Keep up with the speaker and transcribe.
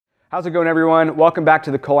How's it going, everyone? Welcome back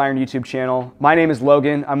to the Coal Iron YouTube channel. My name is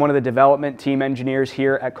Logan. I'm one of the development team engineers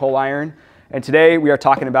here at Coal Iron, and today we are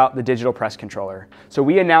talking about the digital press controller. So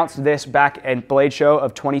we announced this back at Blade Show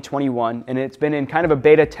of 2021, and it's been in kind of a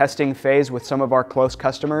beta testing phase with some of our close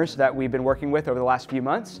customers that we've been working with over the last few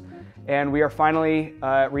months. And we are finally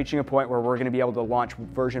reaching a point where we're going to be able to launch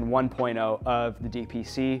version 1.0 of the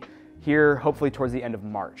DPC here, hopefully towards the end of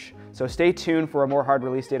March. So stay tuned for a more hard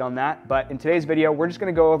release date on that. But in today's video, we're just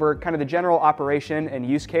going to go over kind of the general operation and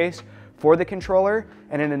use case for the controller.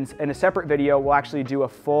 And in a separate video, we'll actually do a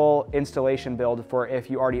full installation build for if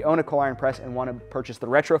you already own a coal iron press and want to purchase the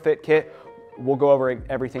retrofit kit. We'll go over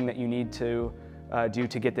everything that you need to do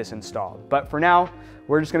to get this installed. But for now,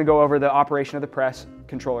 we're just going to go over the operation of the press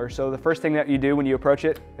controller. So the first thing that you do when you approach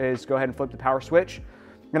it is go ahead and flip the power switch.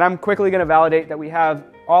 And I'm quickly going to validate that we have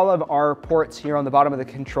all of our ports here on the bottom of the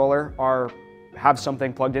controller have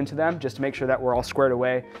something plugged into them, just to make sure that we're all squared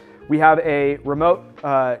away. We have a remote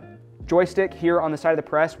joystick here on the side of the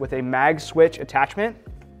press with a mag switch attachment,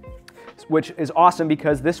 which is awesome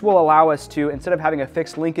because this will allow us to, instead of having a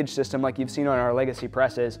fixed linkage system like you've seen on our legacy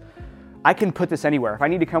presses, I can put this anywhere. If I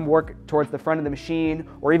need to come work towards the front of the machine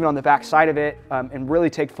or even on the back side of it and really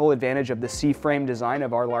take full advantage of the C-frame design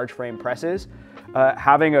of our large frame presses,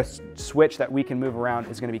 having a switch that we can move around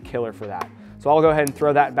is going to be killer for that. So I'll go ahead and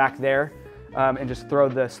throw that back there and just throw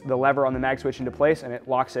the lever on the mag switch into place, and it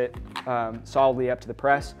locks it solidly up to the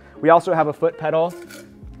press. We also have a foot pedal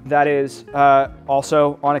that is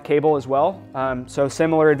also on a cable as well. So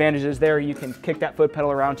similar advantages there. You can kick that foot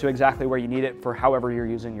pedal around to exactly where you need it for however you're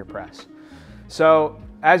using your press. So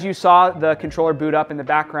as you saw the controller boot up in the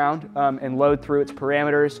background and load through its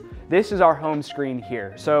parameters, this is our home screen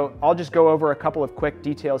here. So I'll just go over a couple of quick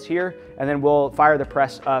details here, and then we'll fire the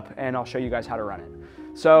press up and I'll show you guys how to run it.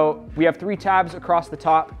 So we have 3 tabs across the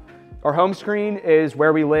top. Our home screen is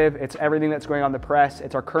where we live. It's everything that's going on the press.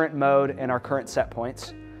 It's our current mode and our current set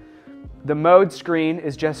points. The mode screen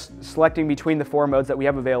is just selecting between the 4 modes that we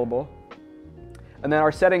have available. And then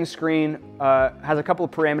our settings screen has a couple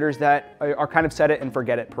of parameters that are kind of set it and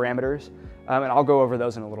forget it parameters. And I'll go over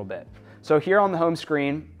those in a little bit. So here on the home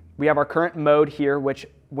screen, we have our current mode here, which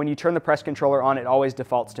when you turn the press controller on, it always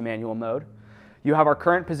defaults to manual mode. You have our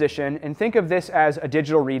current position, and think of this as a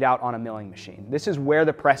digital readout on a milling machine. This is where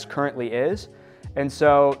the press currently is. And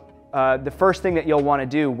so the first thing that you'll want to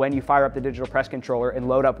do when you fire up the digital press controller and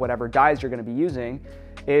load up whatever dies you're going to be using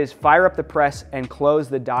is fire up the press and close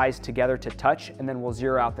the dies together to touch, and then we'll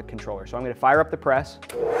zero out the controller. So I'm going to fire up the press,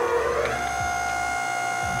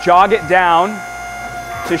 jog it down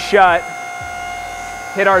to shut,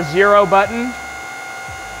 hit our 0 button,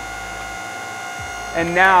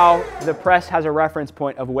 and now the press has a reference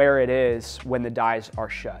point of where it is when the dies are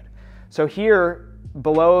shut. So here,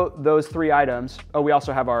 below those 3 items, we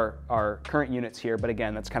also have our current units here, but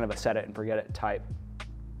again, that's kind of a set it and forget it type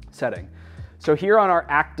setting. So here on our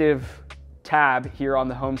active tab here on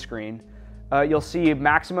the home screen, you'll see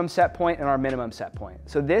maximum set point and our minimum set point.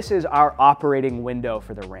 So this is our operating window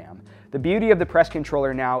for the RAM. The beauty of the press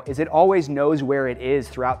controller now is it always knows where it is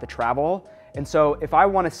throughout the travel. And so if I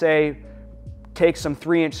want to say, take some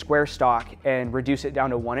 3-inch square stock and reduce it down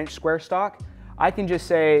to 1-inch square stock, I can just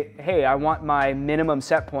say, hey, I want my minimum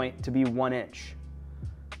set point to be 1 inch.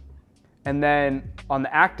 And then on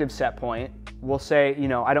the active set point, we'll say,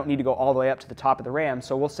 I don't need to go all the way up to the top of the RAM.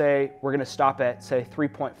 So we'll say we're going to stop at, say,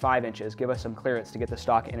 3.5 inches, give us some clearance to get the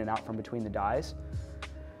stock in and out from between the dies.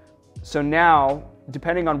 So now,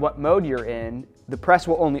 depending on what mode you're in, the press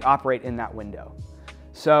will only operate in that window.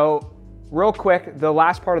 So real quick, the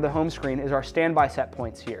last part of the home screen is our standby set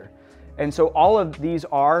points here. And so all of these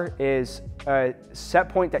is a set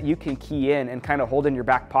point that you can key in and kind of hold in your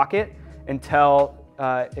back pocket until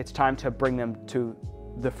it's time to bring them to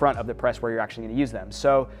the front of the press where you're actually going to use them.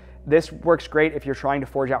 So this works great if you're trying to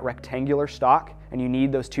forge out rectangular stock and you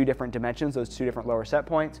need those 2 different dimensions, those 2 different lower set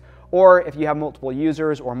points, or if you have multiple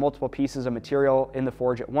users or multiple pieces of material in the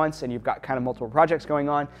forge at once and you've got kind of multiple projects going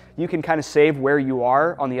on, you can kind of save where you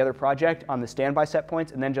are on the other project on the standby set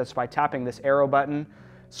points, and then just by tapping this arrow button,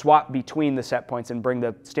 swap between the set points and bring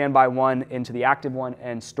the standby one into the active one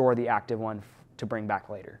and store the active one to bring back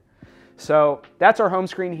later. So that's our home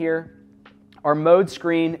screen here. Our mode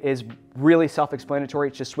screen is really self-explanatory.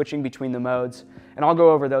 It's just switching between the modes. And I'll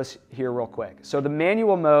go over those here real quick. So the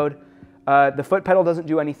manual mode, the foot pedal doesn't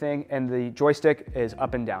do anything, and the joystick is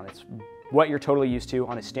up and down. It's what you're totally used to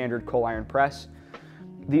on a standard coal iron press.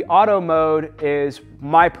 The auto mode is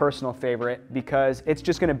my personal favorite because it's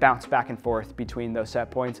just going to bounce back and forth between those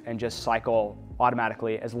set points and just cycle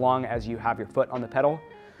automatically as long as you have your foot on the pedal.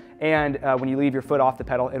 And when you leave your foot off the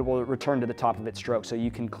pedal, it will return to the top of its stroke, so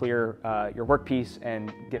you can clear your workpiece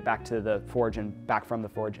and get back to the forge and back from the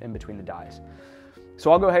forge in between the dies.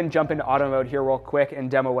 So I'll go ahead and jump into auto mode here real quick and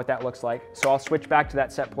demo what that looks like. So I'll switch back to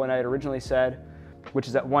that set point I had originally said, which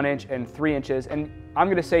is at 1 inch and 3 inches. And I'm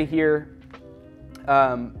gonna say here,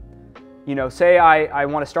 you know, say I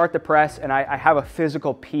want to start the press and I have a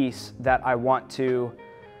physical piece that I want to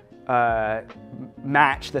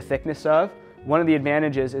match the thickness of. One of the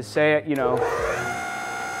advantages is, say, you know,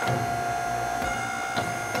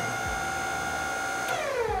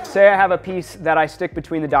 say I have a piece that I stick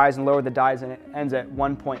between the dies and lower the dies and it ends at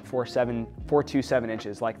 1.427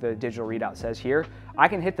 inches, like the digital readout says here. I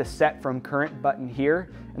can hit the set from current button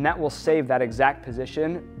here, and that will save that exact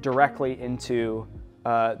position directly into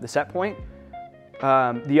the set point.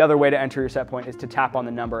 The other way to enter your set point is to tap on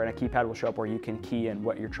the number, and a keypad will show up where you can key in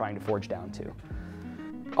what you're trying to forge down to.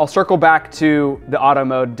 I'll circle back to the auto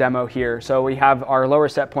mode demo here. So we have our lower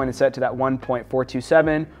set point is set to that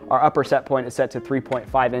 1.427. Our upper set point is set to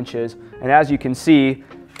 3.5 inches. And as you can see,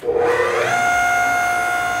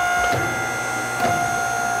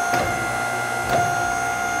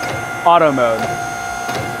 auto mode.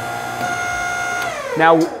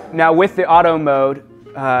 Now with the auto mode,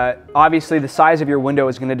 obviously the size of your window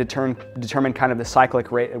is going to determine kind of the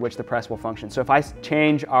cyclic rate at which the press will function. So if I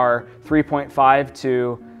change our 3.5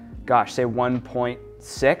 to, gosh, say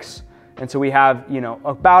 1.6, and so we have, you know,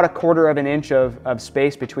 about 1/4 of an inch of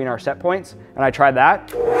space between our set points, and I try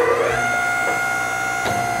that,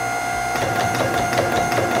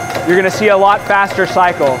 you're going to see a lot faster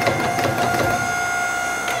cycle.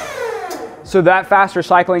 So that faster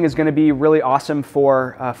cycling is going to be really awesome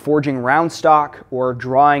for forging round stock or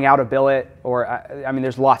drawing out a billet, or I mean,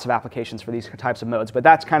 there's lots of applications for these types of modes, but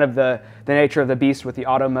that's kind of the nature of the beast with the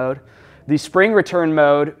auto mode. The spring return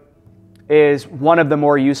mode is one of the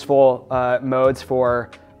more useful modes for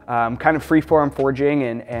kind of freeform forging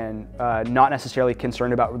and not necessarily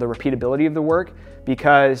concerned about the repeatability of the work,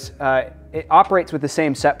 because it operates with the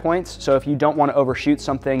same set points. So if you don't want to overshoot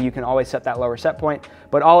something, you can always set that lower set point.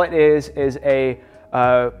 But all it is a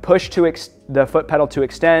push to the foot pedal to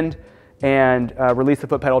extend and release the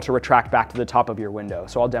foot pedal to retract back to the top of your window.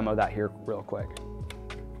 So I'll demo that here real quick.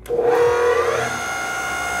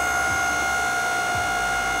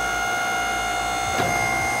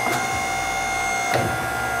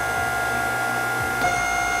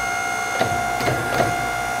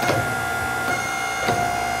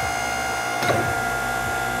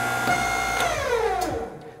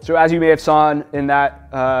 So as you may have saw in that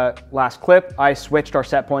last clip, I switched our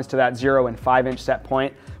set points to that 0 and 5 inch set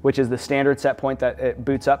point, which is the standard set point that it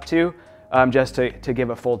boots up to, just to give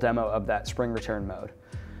a full demo of that spring return mode.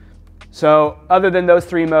 So other than those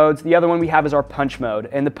 3 modes, the other one we have is our punch mode.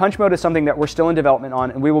 And the punch mode is something that we're still in development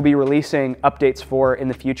on, and we will be releasing updates for in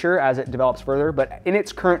the future as it develops further. But in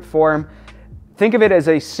its current form, think of it as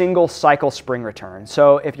a single cycle spring return.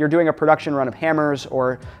 So if you're doing a production run of hammers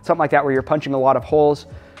or something like that where you're punching a lot of holes,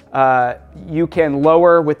 you can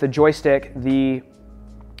lower with the joystick the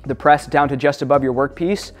press down to just above your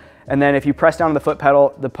workpiece, and then if you press down on the foot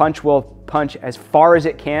pedal, the punch will punch as far as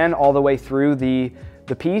it can all the way through the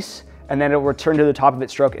piece, and then it will return to the top of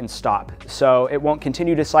its stroke and stop. So it won't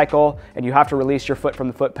continue to cycle, and you have to release your foot from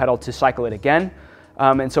the foot pedal to cycle it again.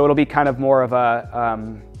 And so it'll be kind of more of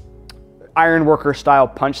a iron worker style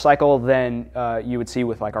punch cycle than you would see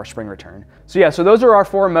with like our spring return. So yeah, so those are our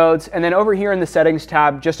 4 modes. And then over here in the settings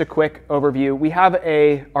tab, just a quick overview. We have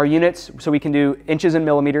our units, so we can do inches and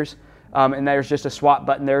millimeters. And there's just a swap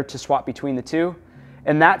button there to swap between the two.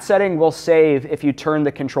 And that setting will save if you turn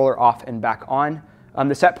the controller off and back on.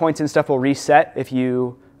 The set points and stuff will reset if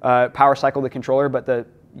you power cycle the controller, but the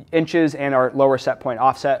inches and our lower set point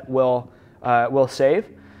offset will save.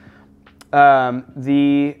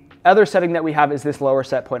 The other setting that we have is this lower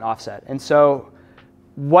set point offset. And so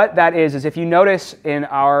what that is if you notice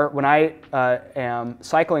when I am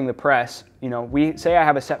cycling the press, you know, we say I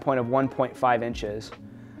have a set point of 1.5 inches.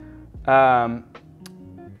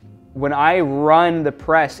 When I run the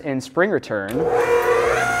press in spring return,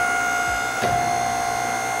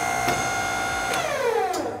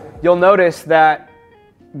 you'll notice that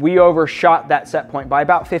we overshot that set point by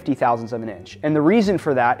about 50 thousandths of an inch. And the reason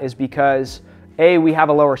for that is because we have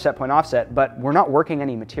a lower set point offset, but we're not working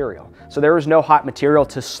any material. So there is no hot material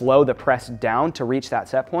to slow the press down to reach that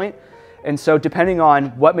set point. And so depending on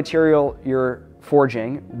what material you're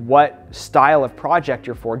forging, what style of project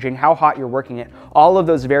you're forging, how hot you're working it, all of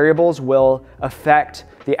those variables will affect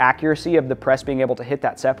the accuracy of the press being able to hit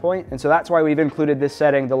that set point. And so that's why we've included this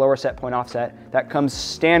setting, the lower set point offset, that comes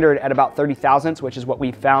standard at about 30 thousandths, which is what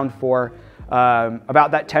we found for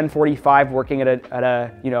About that 1045 working at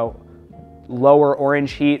a you know, lower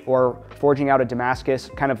orange heat or forging out a Damascus,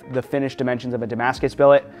 kind of the finished dimensions of a Damascus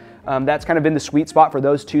billet. That's kind of been the sweet spot for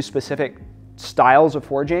those two specific styles of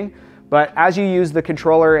forging. But as you use the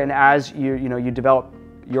controller and as you develop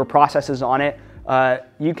your processes on it,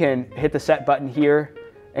 you can hit the set button here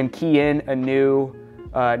and key in a new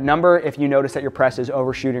number if you notice that your press is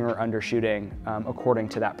overshooting or undershooting according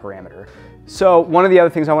to that parameter. So one of the other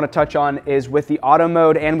things I want to touch on is with the auto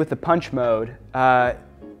mode and with the punch mode,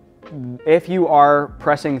 if you are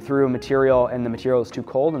pressing through a material and the material is too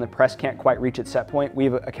cold and the press can't quite reach its set point,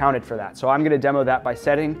 we've accounted for that. So I'm going to demo that by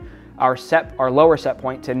setting our lower set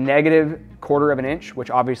point to -1/4 of an inch, which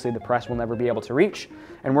obviously the press will never be able to reach.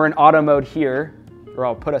 And we're in auto mode here, or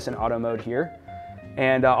I'll put us in auto mode here,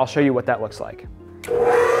 and I'll show you what that looks like.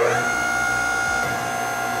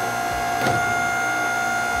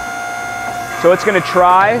 So it's going to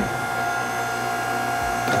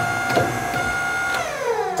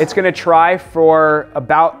try for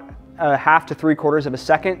about 1/2 to 3/4 of a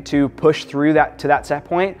second to push through to that set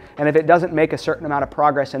point. And if it doesn't make a certain amount of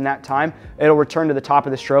progress in that time, it'll return to the top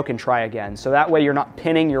of the stroke and try again. So that way you're not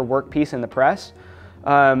pinning your workpiece in the press,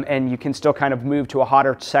 and you can still kind of move to a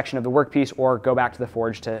hotter section of the workpiece or go back to the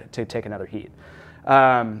forge to take another heat.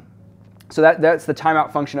 So that's the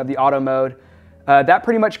timeout function of the auto mode. That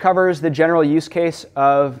pretty much covers the general use case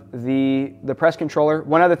of the press controller.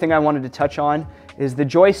 One other thing I wanted to touch on is the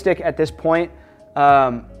joystick at this point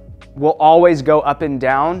will always go up and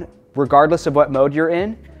down regardless of what mode you're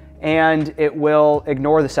in, and it will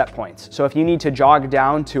ignore the set points. So if you need to jog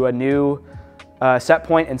down to a new set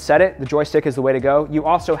point and set it, the joystick is the way to go. You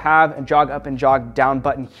also have a jog up and jog down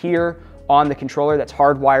button here on the controller that's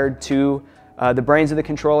hardwired to the brains of the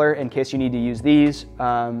controller in case you need to use these,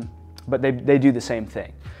 but they do the same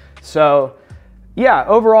thing. So yeah,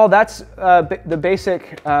 overall that's the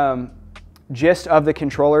basic gist of the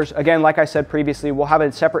controllers. Again, like I said previously, we'll have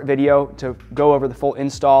a separate video to go over the full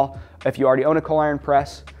install if you already own a coal iron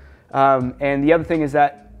press. And the other thing is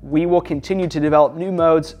that we will continue to develop new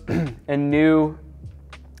modes and new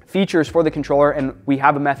features for the controller, and we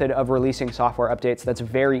have a method of releasing software updates that's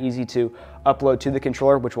very easy to upload to the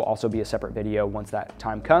controller, which will also be a separate video once that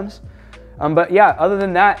time comes. But yeah, other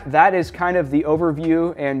than that, that is kind of the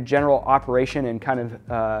overview and general operation and kind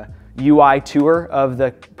of UI tour of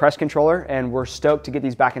the press controller, and we're stoked to get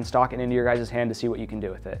these back in stock and into your guys' hand to see what you can do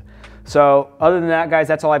with it. So other than that, guys,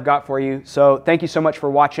 that's all I've got for you. So thank you so much for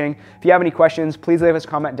watching. If you have any questions, please leave us a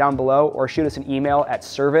comment down below or shoot us an email at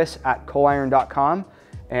service@coaliron.com.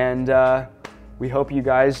 And we hope you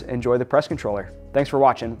guys enjoy the press controller. Thanks for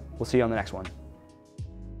watching. We'll see you on the next one.